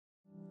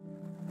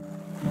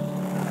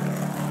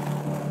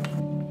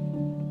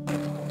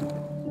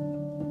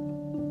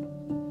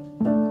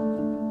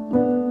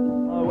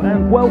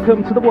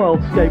Welcome to the World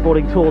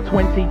Skateboarding Tour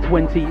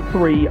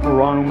 2023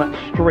 Rome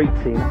Street,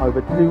 in over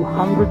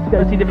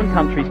 230 different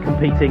countries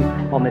competing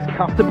on this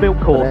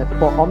custom-built course. Their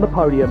spot on the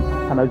podium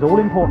and those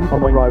all-important on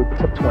the road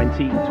to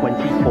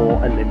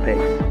 2024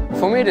 Olympics.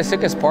 For me, the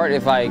sickest part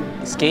is like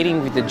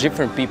skating with the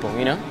different people,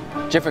 you know?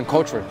 Different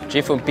culture,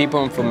 different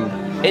people from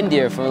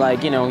India, from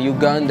like, you know,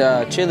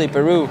 Uganda, Chile,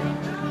 Peru.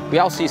 We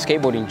all see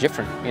skateboarding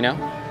different, you know?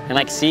 And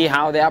like see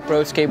how they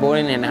approach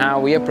skateboarding and how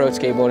we approach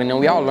skateboarding, and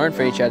we all learn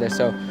from each other.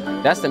 So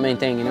that's the main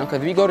thing, you know?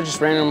 Because if you go to just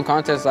random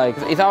contests, like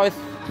it's always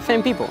the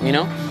same people, you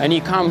know? And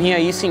you come here,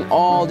 you see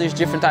all these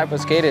different types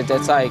of skaters.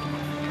 That's like,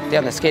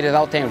 yeah, the skaters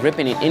out there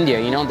ripping in India,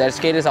 you know? That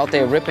skaters out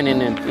there ripping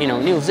in, you know,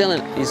 New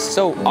Zealand is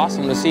so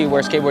awesome to see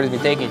where skateboarders been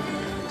taken.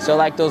 So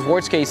like those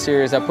World Skate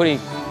series are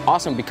pretty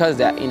awesome because of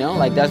that, you know?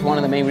 Like that's one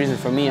of the main reasons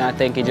for me. I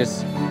think it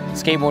just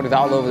skateboarders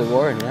all over the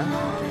world, you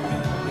know?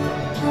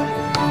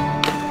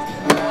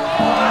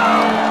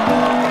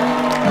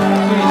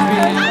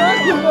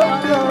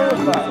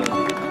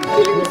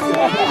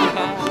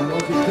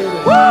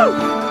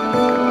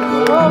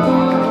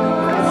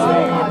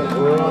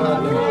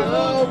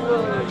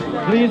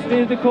 Please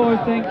finish the course.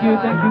 Thank you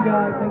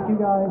guys. Thank you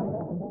guys.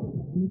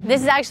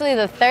 This is actually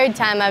the third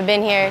time I've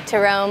been here to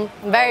Rome.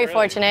 I'm very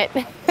fortunate.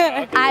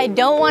 I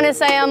don't want to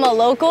say I'm a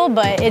local,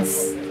 but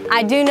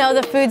I do know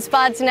the food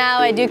spots now.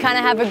 I do kind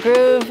of have a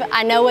groove.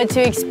 I know what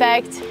to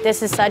expect.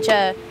 This is such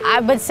a, I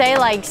would say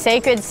like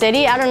sacred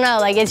city. I don't know,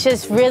 like it's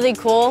just really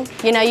cool.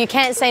 You know, you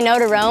can't say no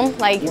to Rome.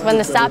 Like when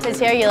the stop is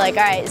here, you're like,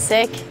 all right,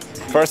 sick.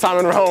 First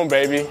time in Rome,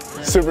 baby.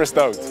 Super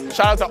stoked.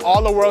 Shout out to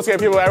all the World Skate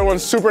people.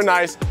 Everyone's super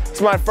nice. It's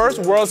my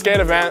first World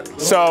Skate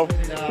event, so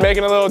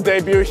making a little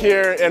debut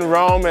here in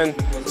Rome and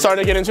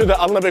starting to get into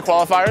the Olympic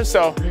qualifiers.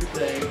 So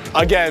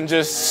again,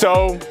 just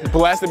so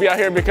blessed to be out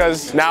here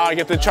because now I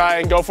get to try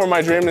and go for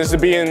my dream is to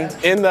be in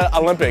the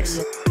Olympics.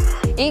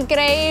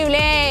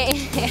 Increíble.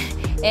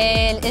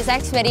 Esa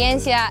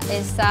experiencia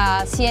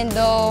está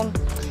siendo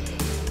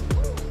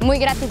muy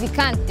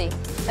gratificante.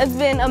 It's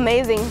been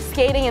amazing.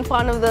 Skating in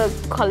front of the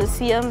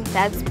Coliseum,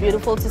 that's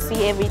beautiful to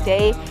see every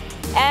day.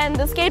 And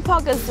the skate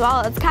park as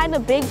well, it's kind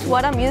of big to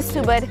what I'm used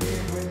to, but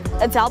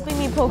it's helping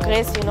me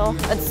progress, you know.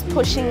 It's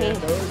pushing me.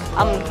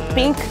 I'm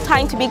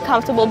trying to be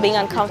comfortable being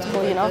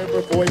uncomfortable, you know.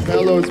 Boy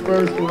Mello's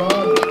first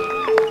run.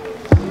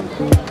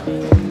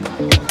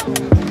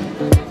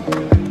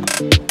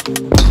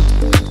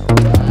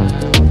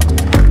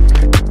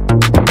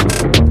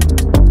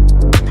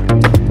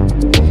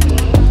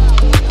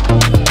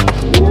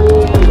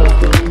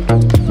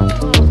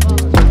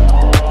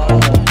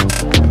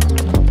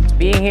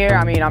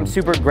 I mean, I'm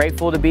super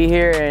grateful to be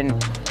here and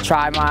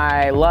try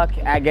my luck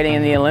at getting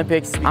in the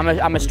Olympics.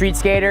 I'm a street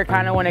skater,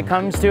 kind of when it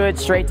comes to it,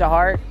 straight to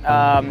heart.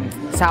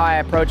 It's how I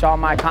approach all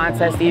my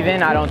contests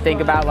even. I don't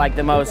think about like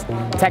the most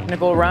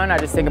technical run. I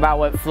just think about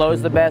what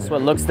flows the best,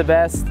 what looks the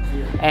best,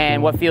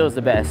 and what feels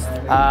the best.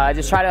 I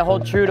just try to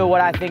hold true to what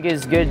I think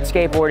is good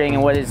skateboarding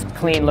and what is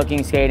clean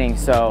looking skating.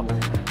 So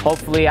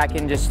hopefully I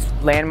can just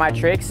land my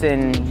tricks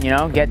and, you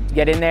know, get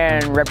in there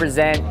and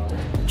represent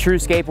true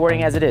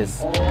skateboarding as it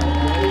is.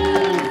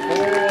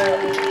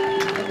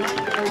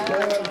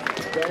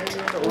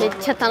 めっ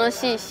ちゃ楽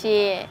しい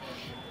し、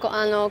こ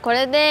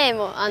れで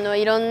も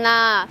いろん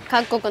な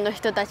各国の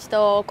人たち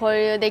と交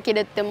流でき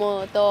るって思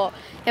うと、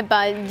やっ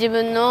ぱ自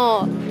分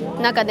の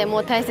中で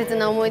も大切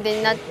な思い出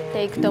になっ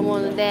ていくと思う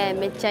ので、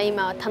めっちゃ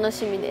今は楽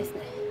しみです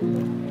ね。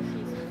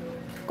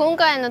今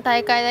回の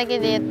大会だけ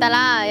で言った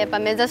ら、やっぱ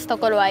目指すと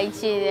ころは1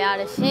位であ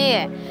るし、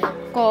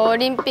こうオ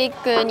リンピッ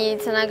クに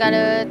つなが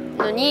る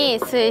のに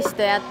スイス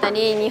とやった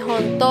り、日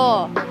本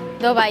と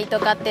ドバイと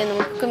かっていうの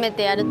も含め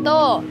てやる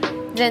と。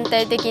 全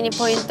体的に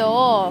ポイント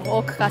を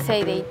多く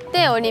稼いでいっ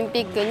てオリン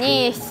ピック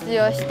に出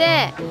場し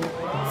て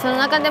その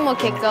中でも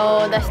結果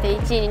を出して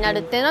1位になる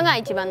っていうのが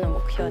一番の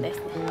目標です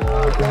ね。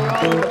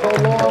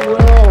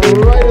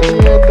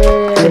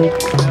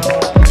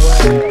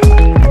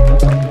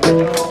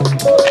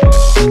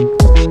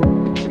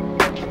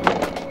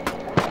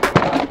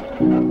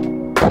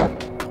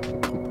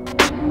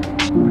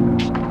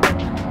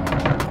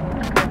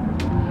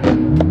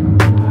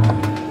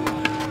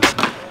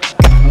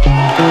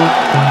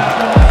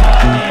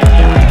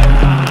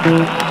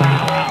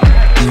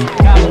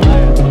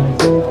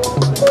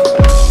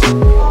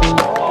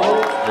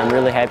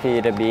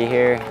Happy to be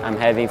here. I'm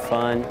having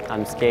fun.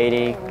 I'm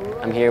skating.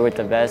 I'm here with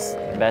the best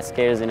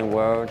skaters in the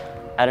world.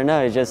 I don't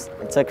know,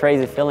 it's a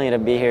crazy feeling to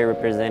be here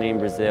representing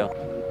Brazil.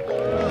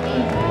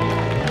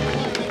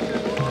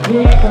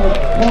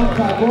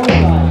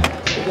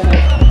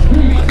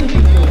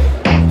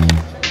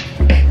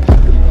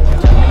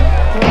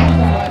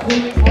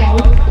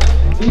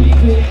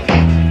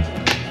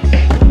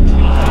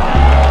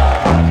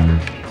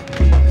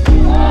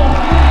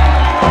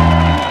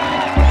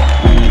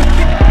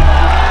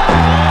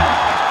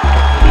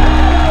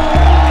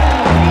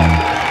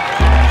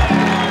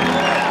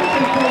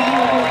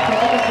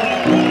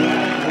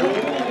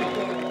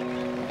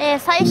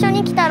最初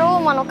に来たロー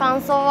マの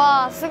感想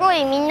はすご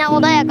いみんな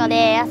穏やか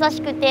で優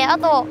しくて、あ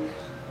と、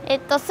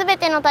全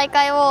ての大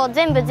会を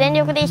全部全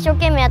力で一生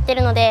懸命やって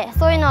るので、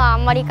そういうのはあ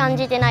んまり感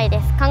じてない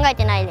です。考え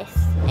てないです。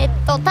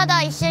た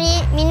だ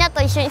みんな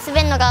と一緒に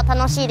滑るのが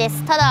楽しいで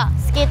す。ただ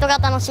スケートが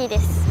楽しいで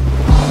す。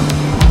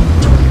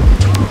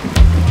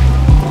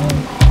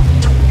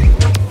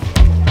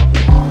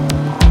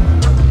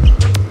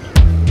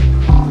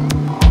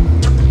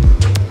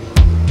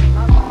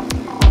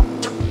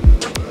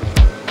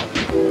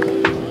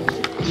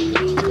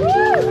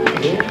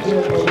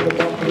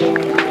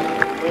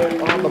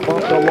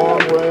The long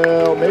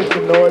rail. Make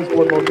some noise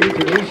for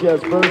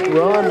Monitanisha's first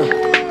run.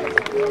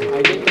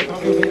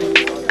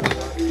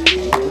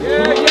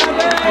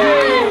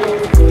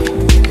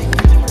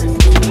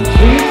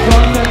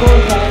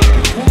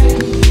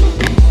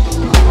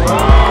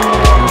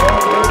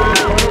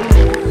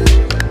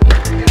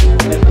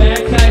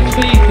 Backside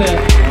spinter.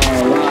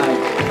 All right.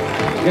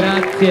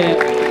 Grazie.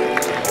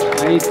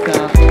 Ahí está.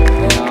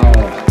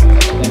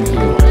 Thank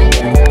you.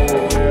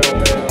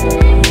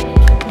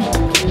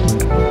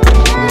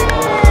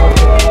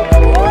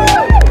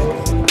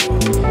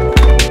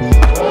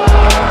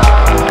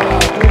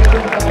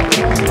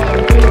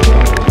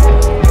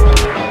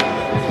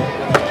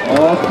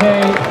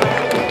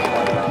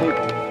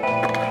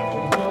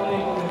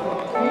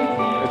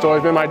 It's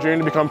always been my dream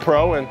to become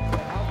pro and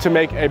to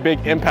make a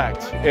big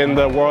impact in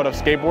the world of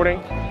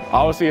skateboarding.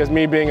 Obviously, as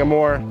me being a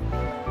more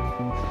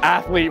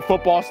athlete,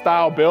 football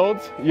style build,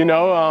 you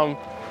know,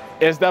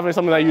 it's definitely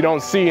something that you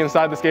don't see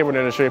inside the skateboard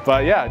industry.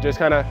 But yeah, just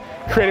kind of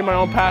creating my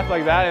own path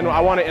like that, and I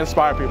want to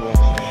inspire people.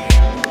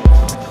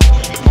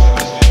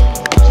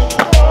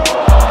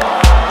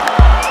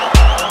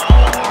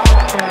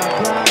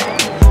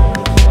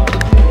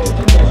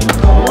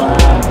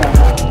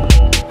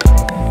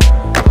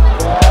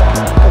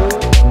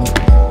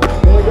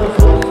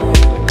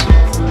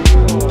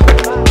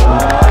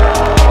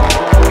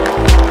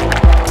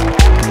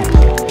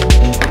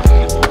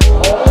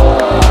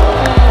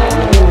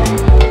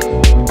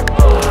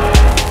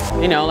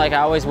 Like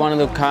I always wanted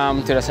to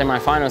come to the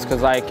semifinals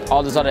because like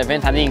all those other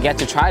events I didn't get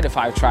to try the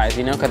 5 tries,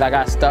 you know, because I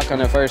got stuck on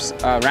the first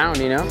round,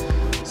 you know.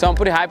 So I'm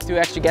pretty hyped to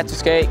actually get to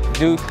skate,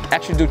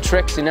 actually do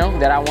tricks, you know,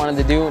 that I wanted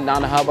to do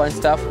down the hub and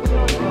stuff.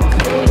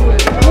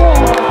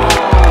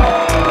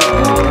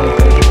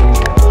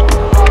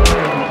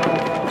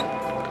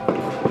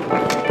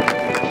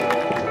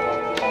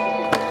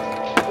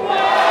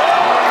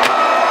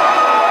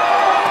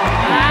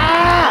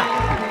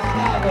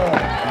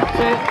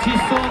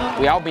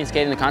 We all been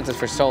skating the contest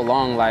for so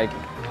long, like,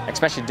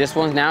 especially this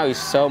one now is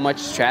so much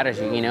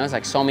strategy, you know, it's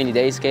like so many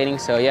days skating,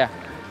 so yeah,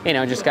 you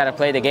know, just gotta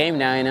play the game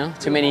now, you know,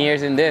 too many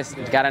years in this,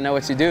 gotta know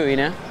what to do, you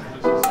know.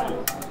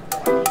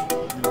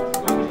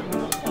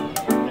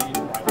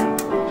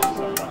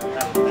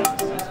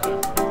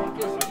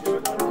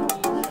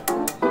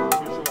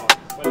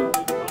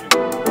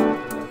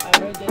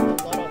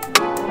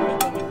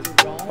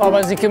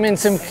 Basicamente,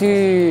 sempre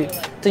que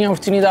tenho a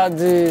oportunidade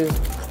de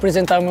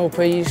representar o meu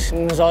país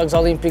nos Jogos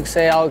Olímpicos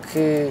é algo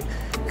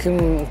que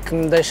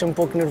me deixa um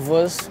pouco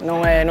nervoso.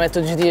 Não é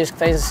todos os dias que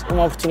tens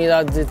uma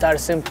oportunidade de estar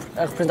sempre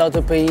a representar o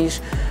teu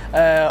país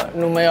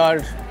no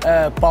maior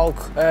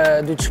palco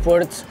do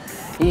desporto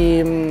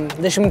e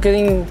deixa-me um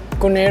bocadinho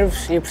com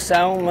nervos e a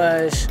pressão,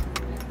 mas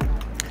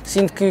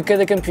sinto que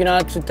cada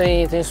campeonato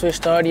tem a sua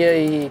história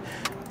e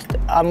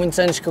há muitos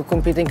anos que eu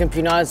compito em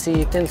campeonatos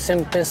e tento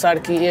sempre pensar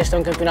que este é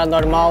um campeonato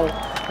normal,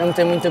 não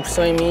tem muita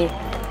pressão em mim.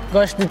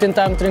 Gosto de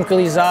tentar me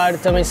tranquilizar,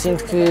 também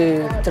sinto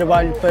que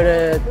trabalho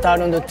para estar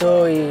onde eu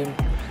estou e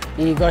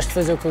gosto de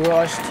fazer o que eu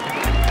gosto.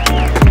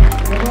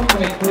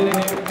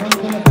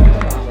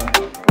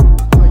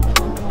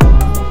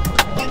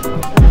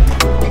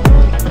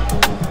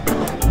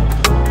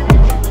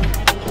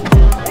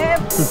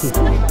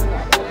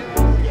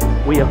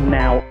 We have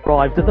now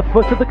arrived at the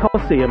foot of the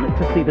Coliseum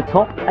to see the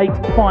top 8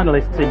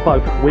 finalists in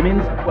both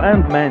women's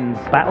and men's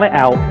battle it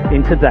out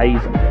in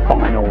today's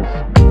finals.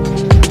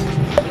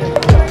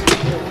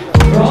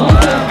 Wow.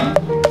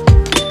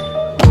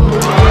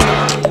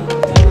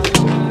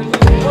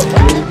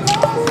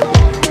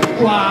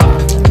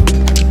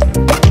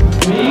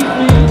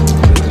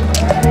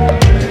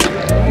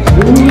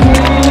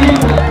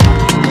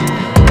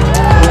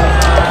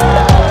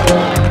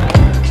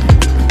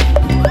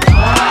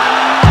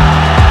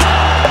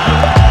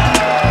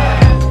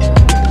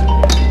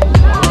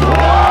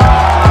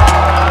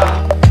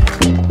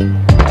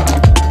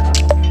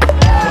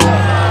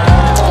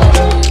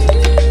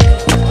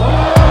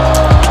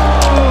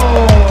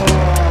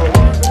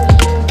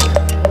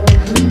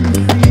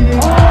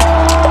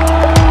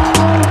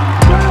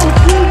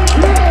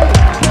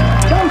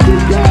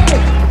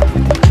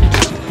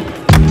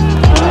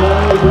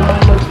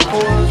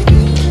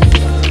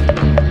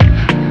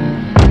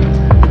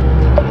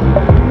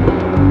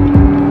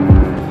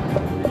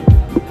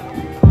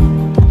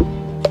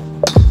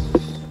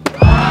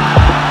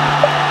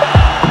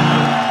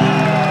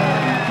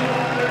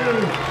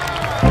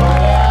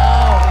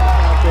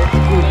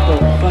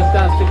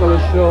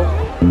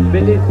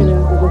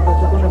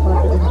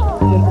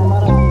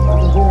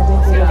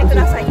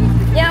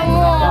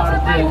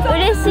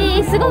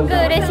 すごく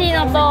嬉しい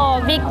の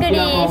とびっくり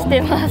し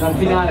てます。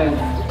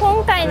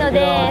今回の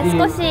で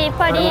少し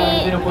パリ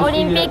オ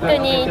リンピック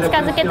に近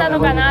づけたの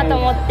かなと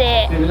思っ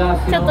て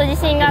ちょっと自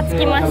信がつ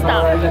きまし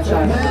た。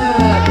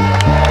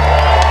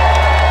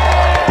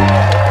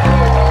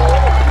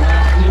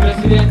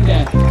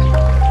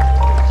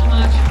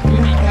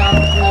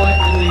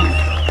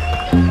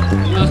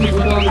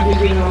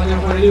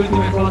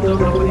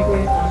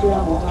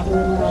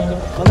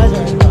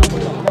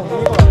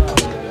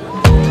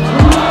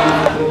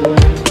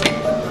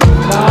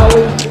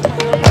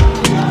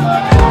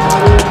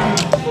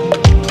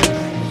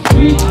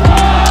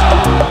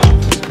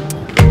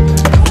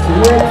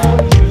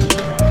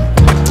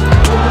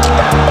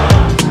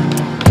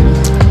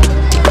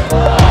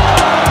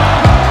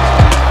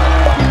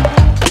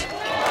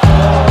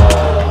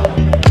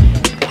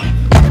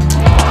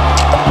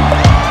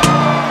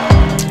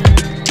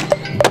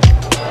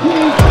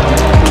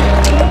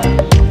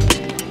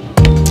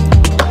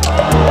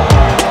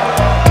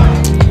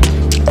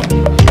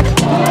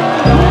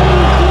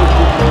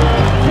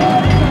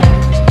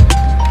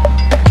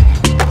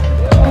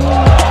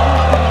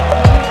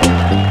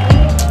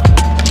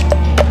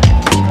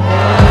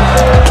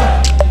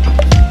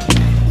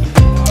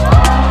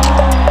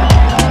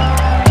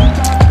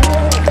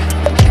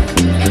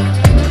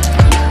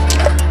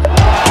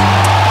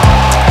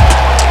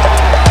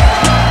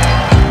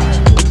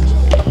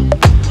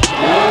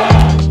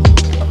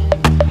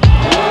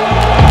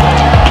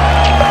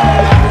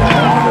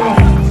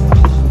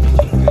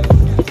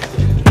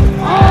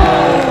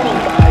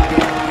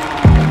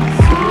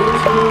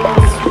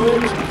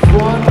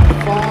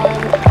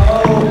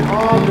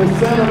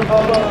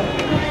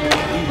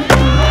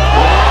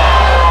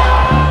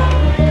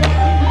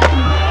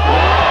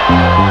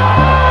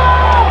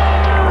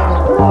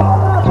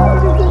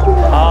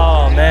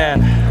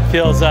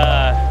Feels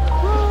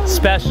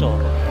special.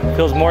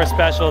 Feels more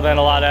special than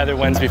a lot of other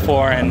wins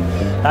before, and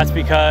that's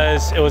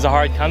because it was a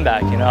hard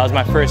comeback. You know, that was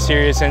my first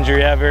serious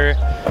injury ever,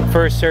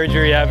 first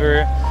surgery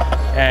ever,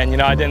 and you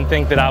know, I didn't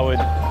think that I would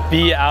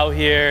be out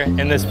here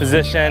in this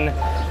position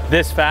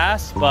this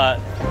fast, but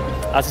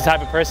that's the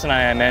type of person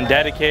I am, man.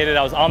 Dedicated.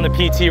 I was on the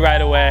PT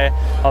right away.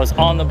 I was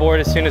on the board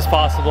as soon as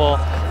possible,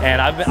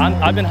 and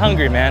I've been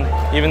hungry, man.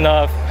 Even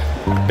though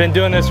I've been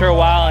doing this for a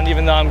while, and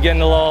even though I'm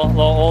getting a little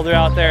older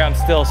out there, I'm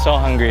still so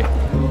hungry.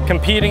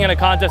 Competing in a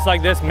contest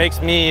like this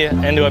makes me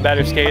into a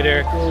better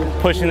skater,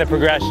 pushing the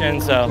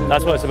progression, so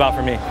that's what it's about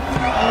for me.